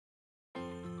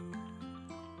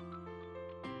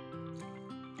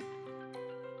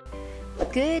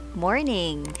Good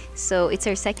morning! So it's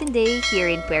our second day here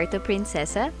in Puerto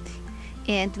Prinsesa,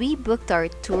 and we booked our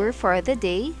tour for the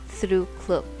day through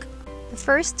Klook. The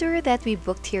first tour that we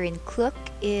booked here in Klook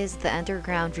is the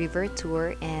underground river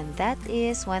tour, and that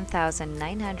is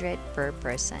 1,900 per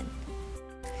person.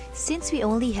 Since we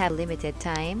only had limited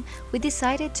time, we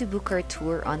decided to book our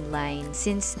tour online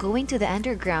since going to the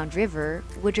underground river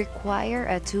would require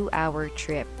a 2-hour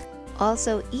trip.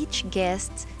 Also, each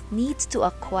guest needs to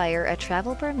acquire a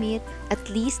travel permit at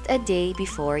least a day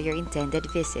before your intended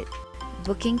visit.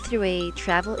 Booking through a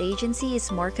travel agency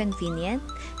is more convenient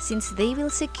since they will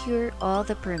secure all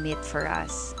the permit for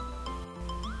us.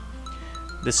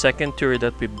 The second tour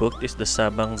that we booked is the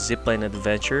Sabang Zipline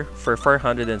adventure for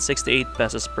 468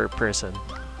 pesos per person.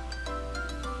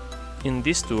 In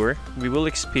this tour, we will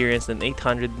experience an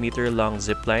 800-meter long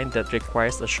zipline that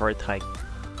requires a short hike.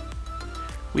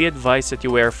 We advise that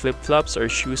you wear flip-flops or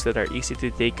shoes that are easy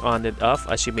to take on and off,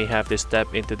 as you may have to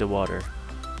step into the water.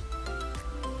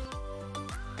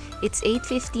 It's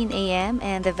 8:15 a.m.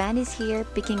 and the van is here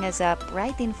picking us up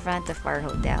right in front of our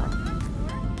hotel.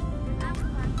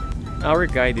 Our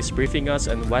guide is briefing us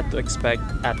on what to expect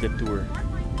at the tour.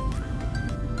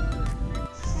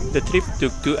 The trip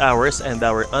took 2 hours, and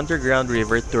our underground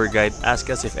river tour guide asked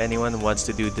us if anyone wants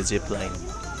to do the zipline.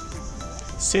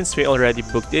 Since we already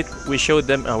booked it, we showed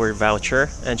them our voucher,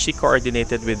 and she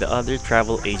coordinated with the other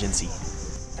travel agency.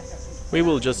 We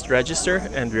will just register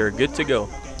and we are good to go.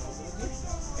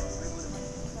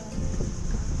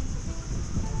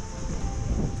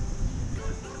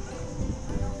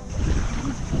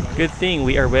 Good thing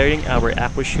we are wearing our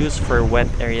aqua shoes for wet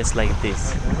areas like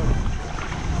this.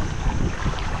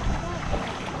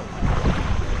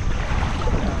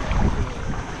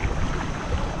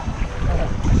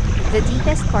 The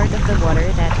deepest part of the water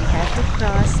that we have to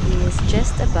cross is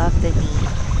just above the knee,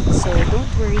 so don't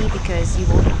worry because you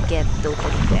won't get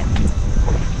totally wet.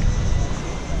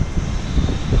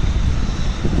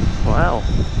 Wow,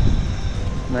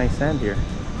 nice sand here.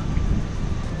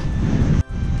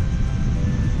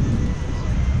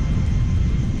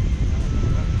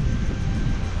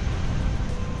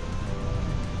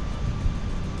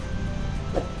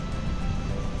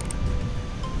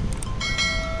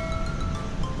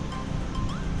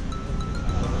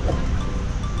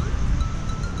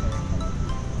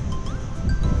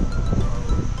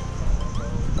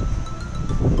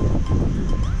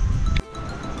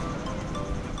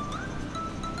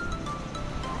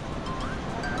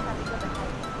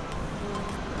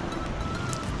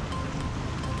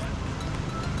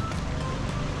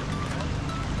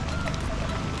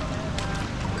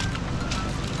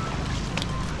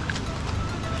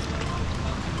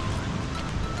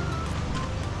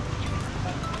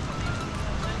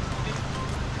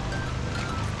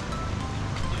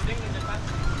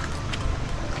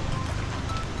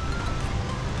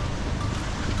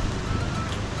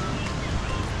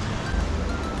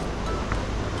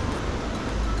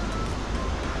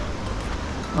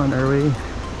 On our way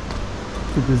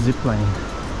to the zipline.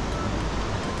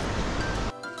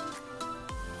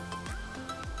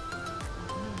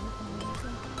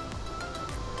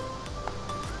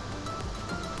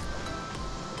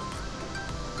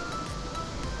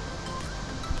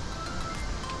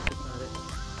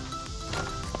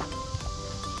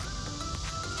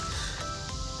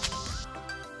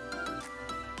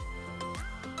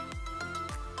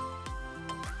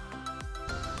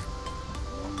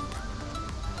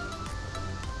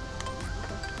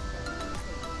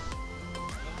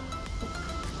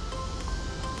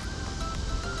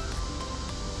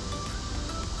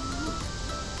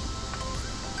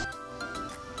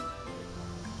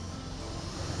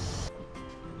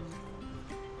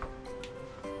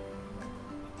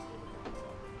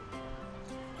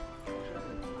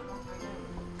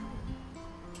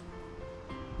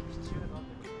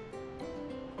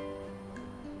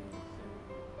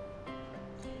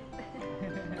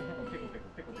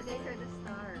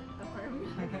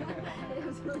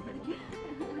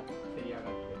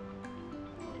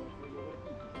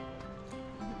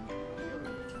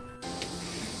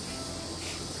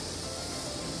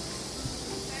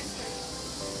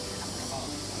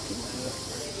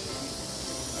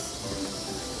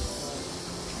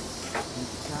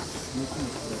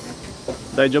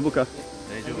 Daijoubu ka?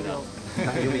 Daijoubu da.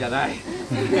 Daijoubu janai.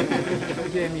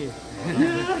 Emil.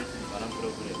 Parang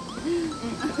pro ko rin.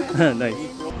 Nice.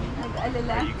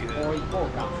 Nag-alala? Iko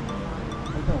ka.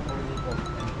 Ito, iko.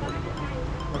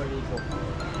 Iko.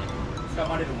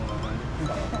 Tsukamareru mo naman.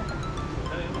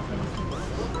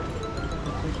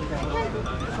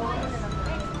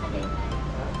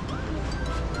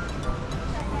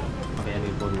 Okay,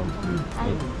 Emil po.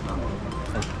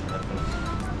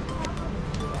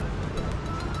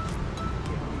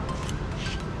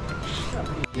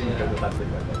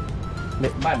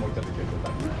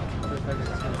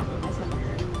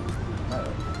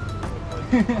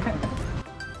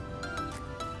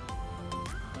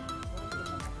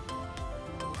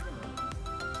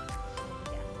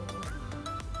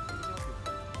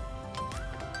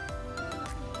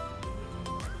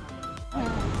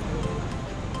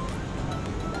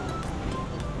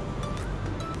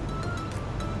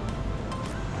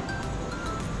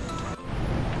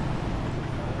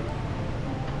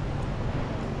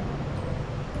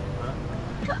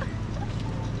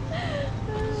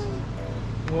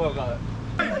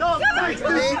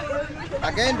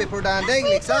 Again, before landing,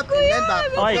 legs up and then back.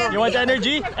 Okay, you want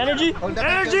energy? Energy? Hold the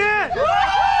Energy!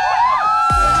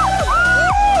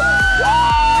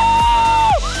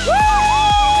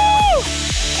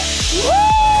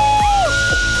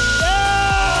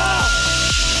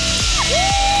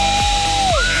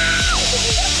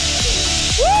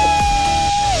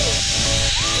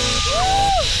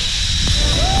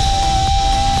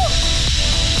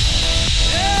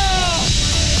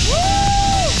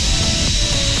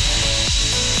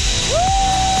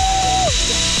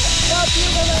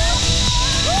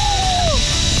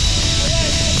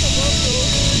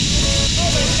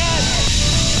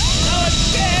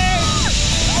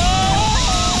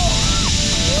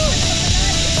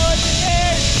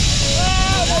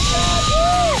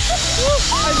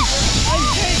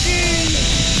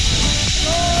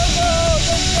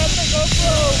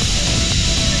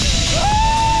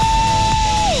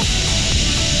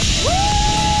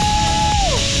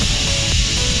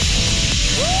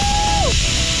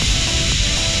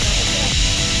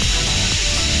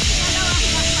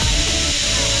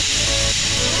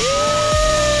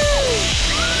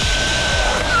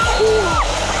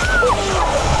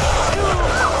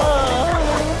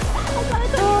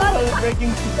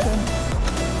 Braking system.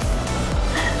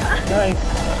 Nice.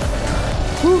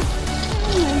 Oh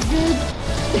my god.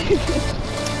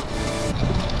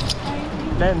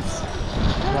 Lens.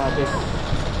 Grabe.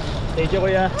 Thank you,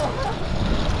 kuya.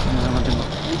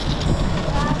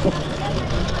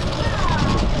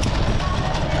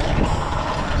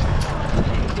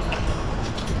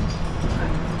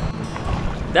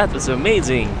 That was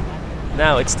amazing!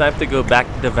 Now it's time to go back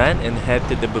to the van and head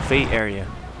to the buffet area.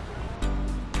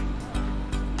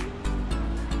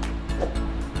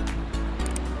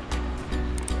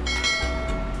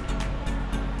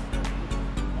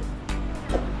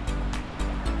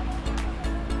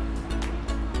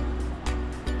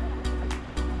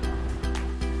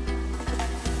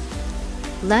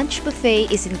 Lunch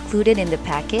buffet is included in the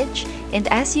package, and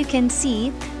as you can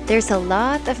see, there's a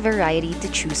lot of variety to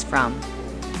choose from.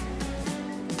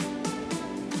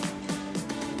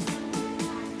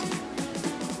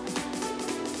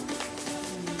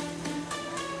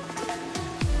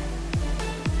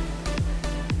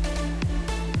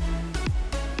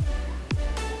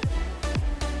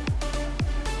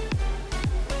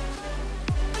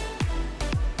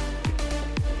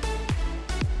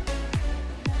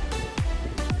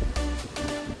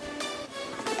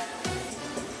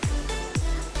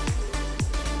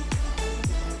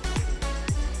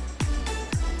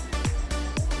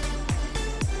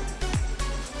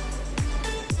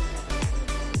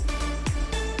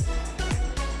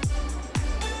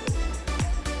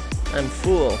 I'm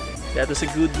full. That was a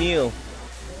good meal.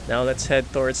 Now let's head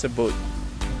towards the boat.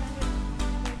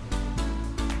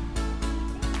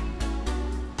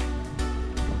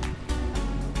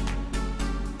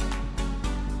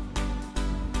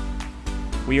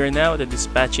 We are now at the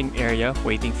dispatching area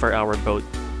waiting for our boat.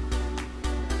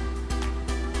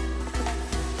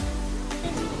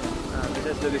 This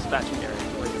is the dispatching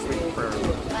area. We're just waiting for our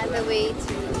boat. On the way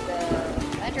to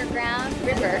the underground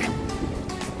river.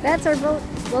 That's our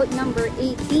boat number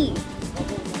 18.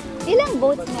 Ilang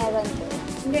boats meron to?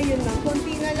 Ngayon lang,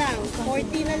 konti na lang.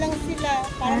 40 na lang sila.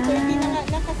 Parang 30 na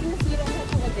lang kasi nasira na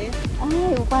sa gabi.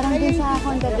 Ay, parang Kaya din sa hindi-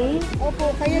 Honda Bay. Opo,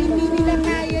 kaya hindi nila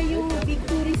kaya yung big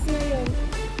tourist ngayon.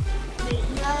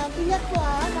 Pingat ko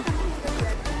nakakita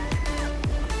ko.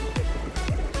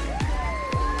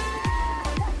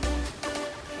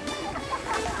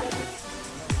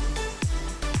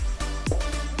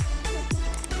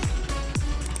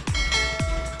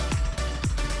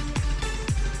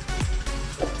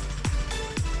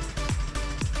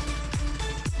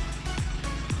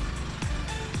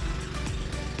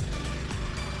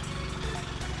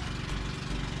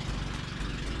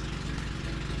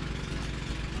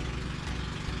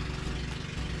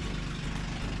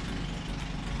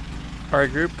 Our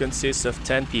group consists of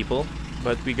 10 people,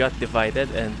 but we got divided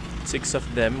and 6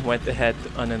 of them went ahead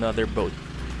on another boat.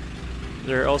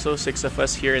 There are also 6 of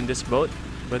us here in this boat,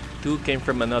 but 2 came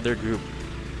from another group.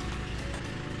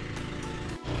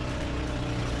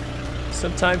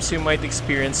 Sometimes you might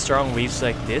experience strong waves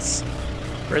like this,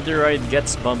 where the ride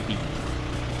gets bumpy.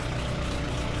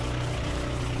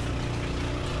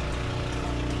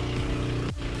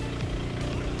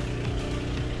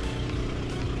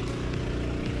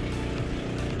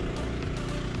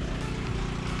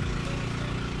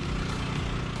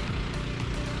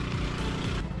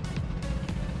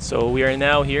 So we are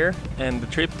now here, and the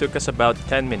trip took us about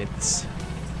 10 minutes.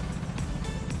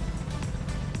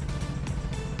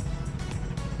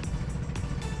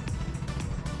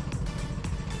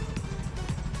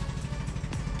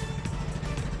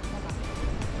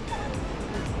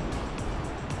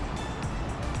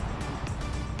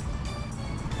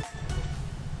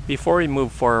 Before we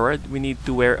move forward, we need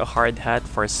to wear a hard hat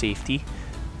for safety,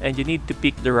 and you need to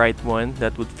pick the right one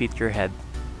that would fit your head.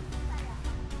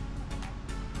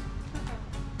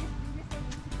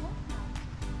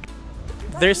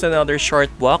 There's another short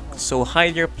walk, so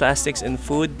hide your plastics and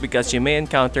food because you may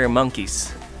encounter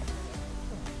monkeys.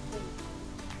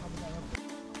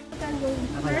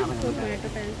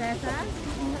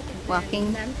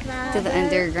 Walking to the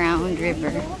underground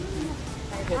river.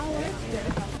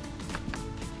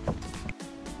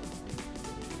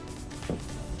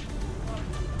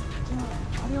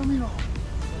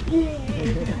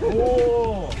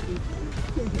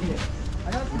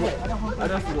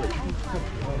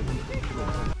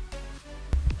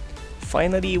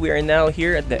 Finally, we are now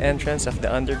here at the entrance of the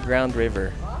underground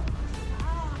river.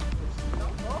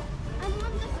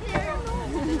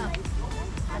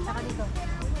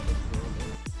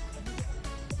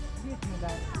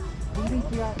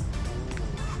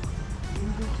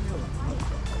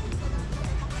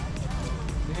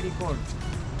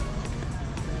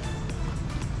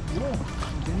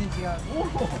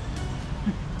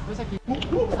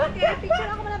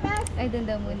 Ay, doon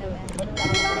daw muna.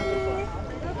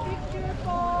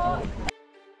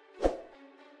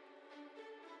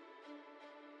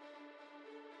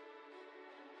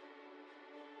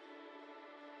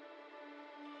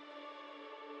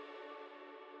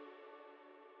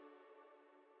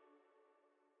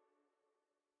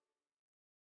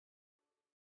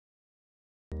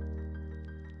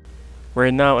 We're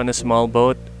now on a small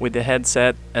boat with a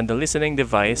headset and a listening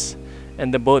device,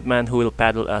 and the boatman who will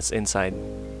paddle us inside.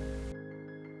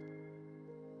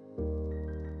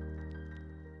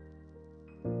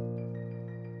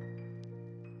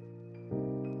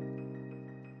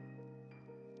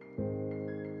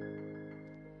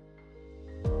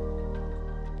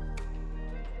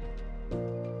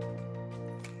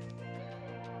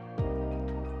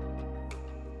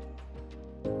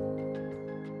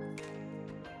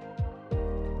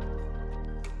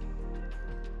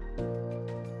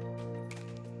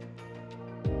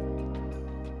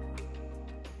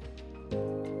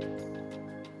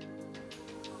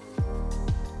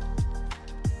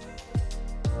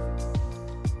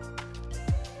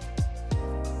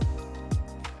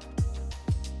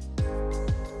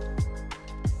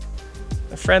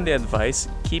 A friendly advice,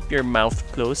 keep your mouth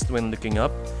closed when looking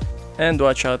up and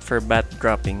watch out for bat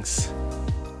droppings.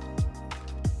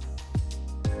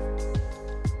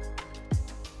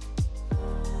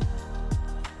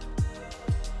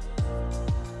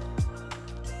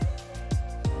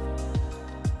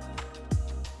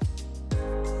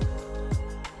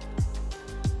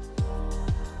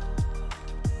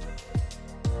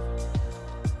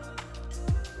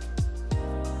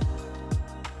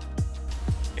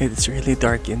 It is really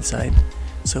dark inside,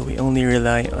 so we only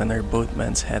rely on our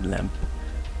boatman's headlamp.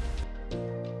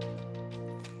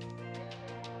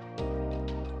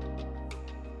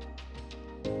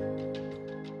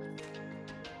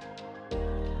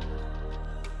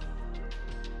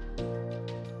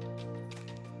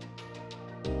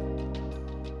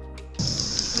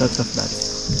 Lots of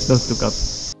bats. Don't look up.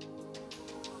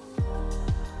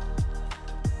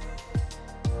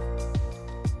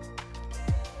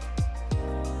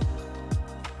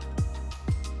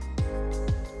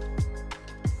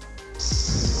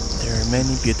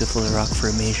 Many beautiful rock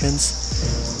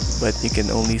formations, but you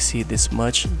can only see this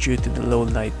much due to the low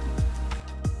light.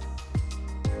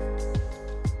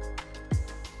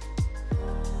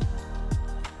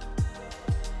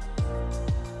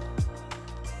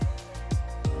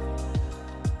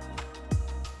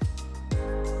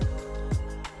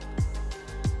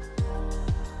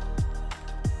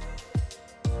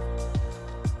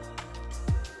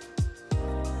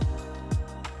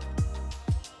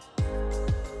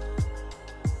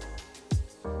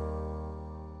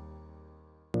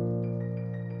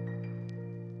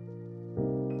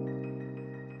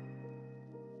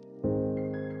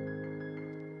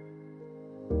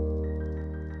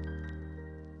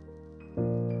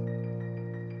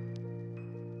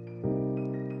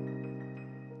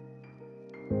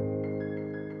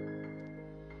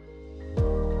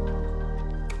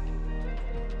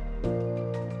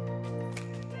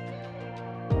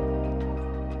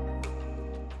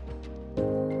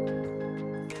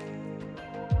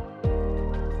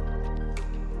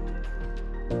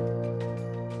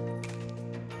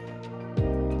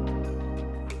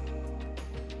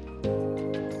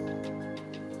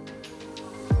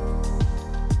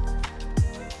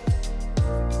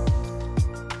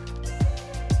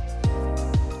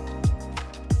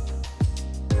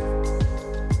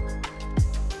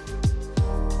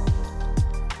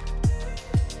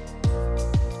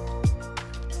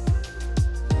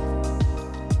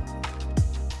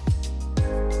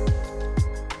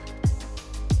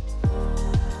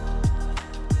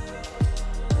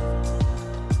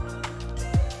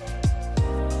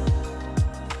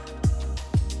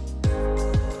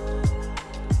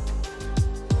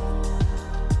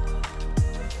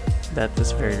 That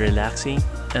was very relaxing,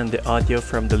 and the audio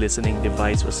from the listening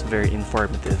device was very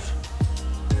informative.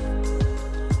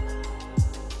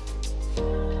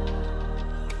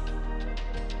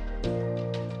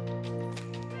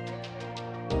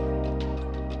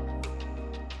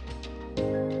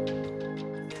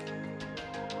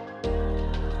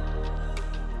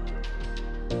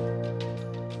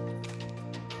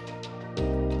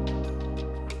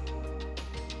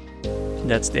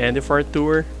 That's the end of our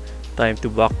tour. Time to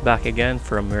walk back again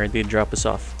from where they drop us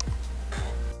off.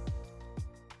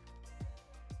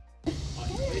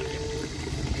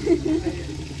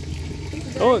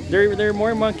 Oh, there are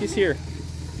more monkeys here.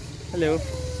 Hello.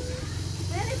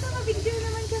 Ito, mabigyo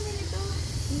naman kami nito.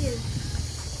 Here.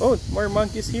 Oh, more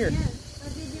monkeys here. Yan,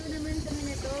 mabigyo naman kami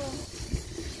nito.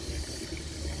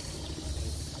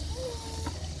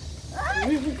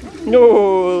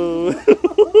 No.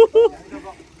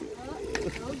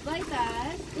 Don't bite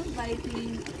us. Don't bite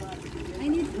me. I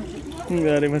need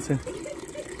Ngari masa.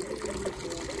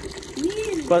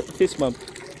 But fist bump.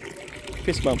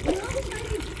 Fist bump.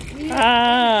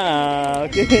 Ah,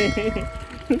 okay.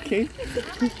 Okay.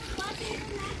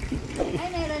 Ay,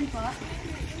 meron po.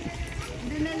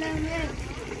 Doon na lang yan.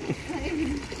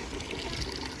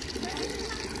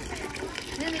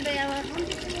 Yan, ibayawa ko.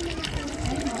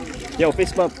 Yo,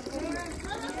 fist bump.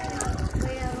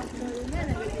 Ibayawa ko.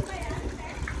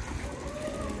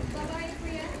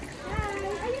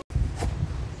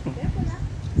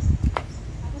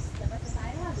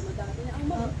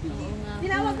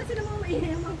 Tinawag kasi ng mga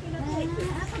maingay ang monkey na to.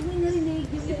 Pag may narinig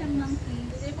yung isang monkey.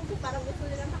 Hindi mo po parang gusto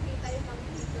nilang makita yung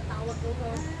monkey. Tatawag ko ko.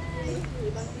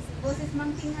 Ibang Boses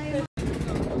monkey ngayon.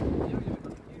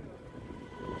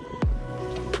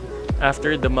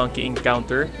 After the monkey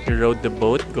encounter, we rode the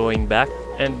boat going back,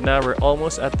 and now we're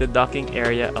almost at the docking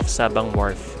area of Sabang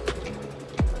Wharf.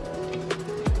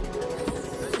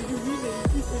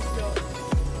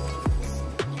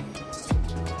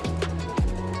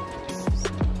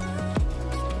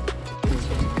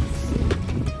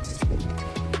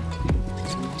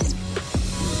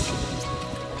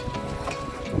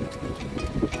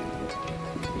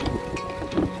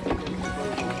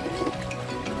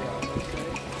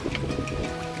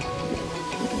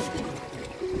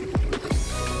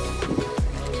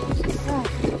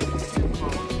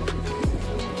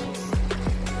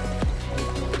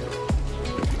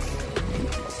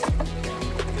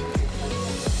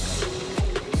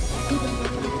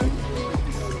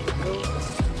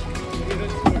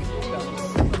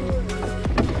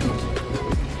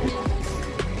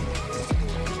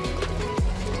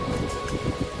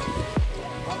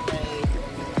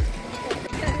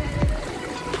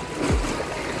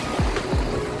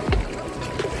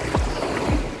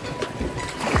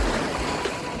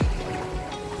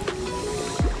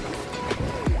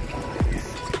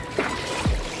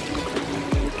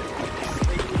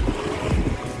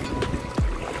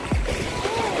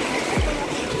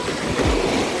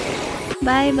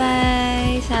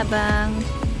 Bye-bye, Sabang.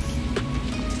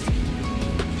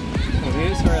 So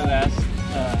here's our last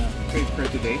trip for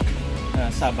today,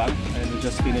 Sabang, and we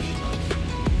just finished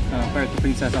Puerto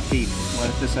Prinsesa Cave, one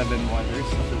of the 7 wonders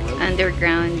of the world.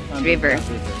 Underground river.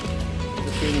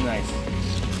 It's really nice.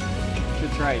 You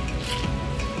should try it.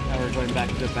 Now we're going back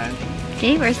to the van.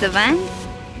 Okay, where's the van?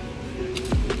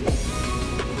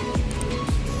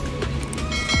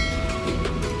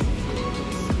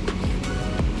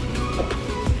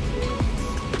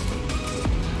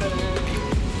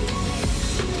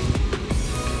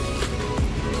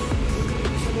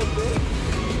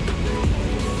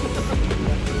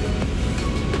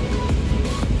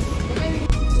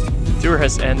 Tour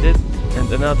has ended,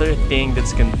 and another thing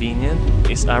that's convenient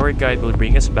is our guide will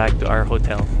bring us back to our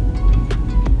hotel.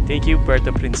 Thank you,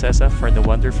 Puerto Prinsesa, for the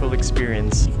wonderful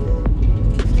experience.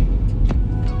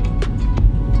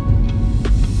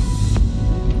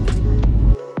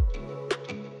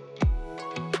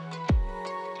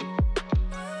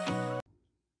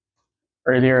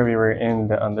 Earlier we were in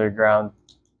the underground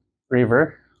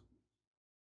river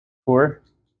tour,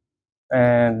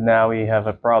 and now we have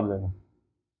a problem.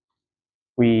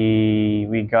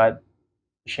 We got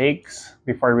shakes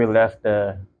before we left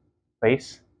the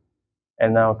place,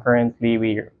 and now currently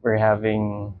we're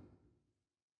having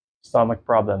stomach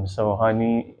problems. So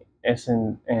Honey is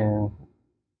in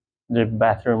the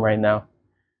bathroom right now,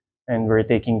 and we're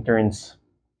taking turns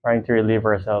trying to relieve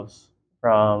ourselves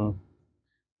from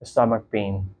the stomach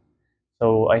pain.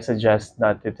 So I suggest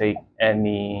not to take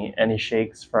any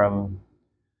shakes from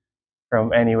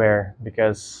anywhere,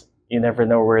 because you never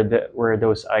know where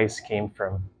those ice came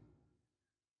from.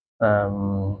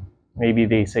 Maybe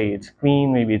they say it's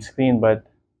clean, maybe it's clean, but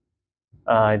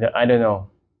I don't know.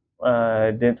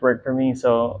 It didn't work for me,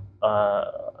 so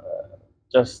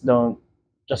just don't,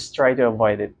 just try to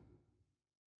avoid it.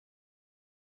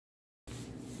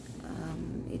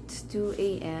 It's 2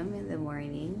 a.m. in the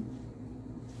morning,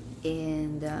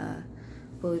 and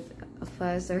both of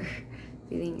us are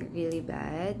feeling really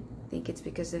bad. I think it's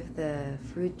because of the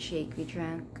fruit shake we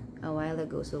drank a while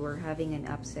ago, so we're having an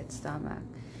upset stomach.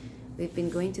 We've been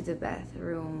going to the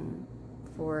bathroom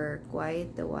for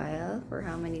quite a while, for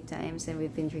how many times, and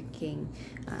we've been drinking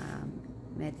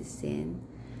medicine.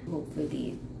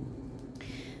 Hopefully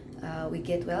we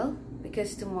get well,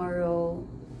 because tomorrow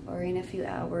or in a few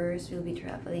hours we'll be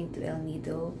traveling to El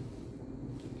Nido.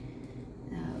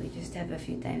 We just have a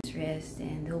few times rest,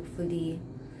 and hopefully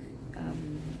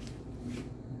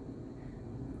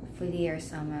our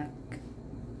stomach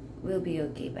will be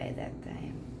okay by that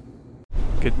time.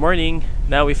 Good morning.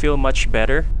 Now we feel much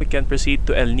better. We can proceed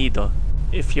to El Nido.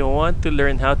 If you want to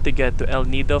learn how to get to El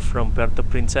Nido from Puerto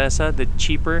Prinsesa, the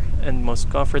cheaper and most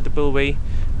comfortable way,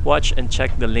 watch and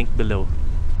check the link below.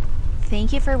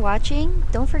 Thank you for watching.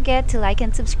 Don't forget to like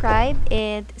and subscribe,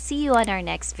 and see you on our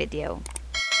next video.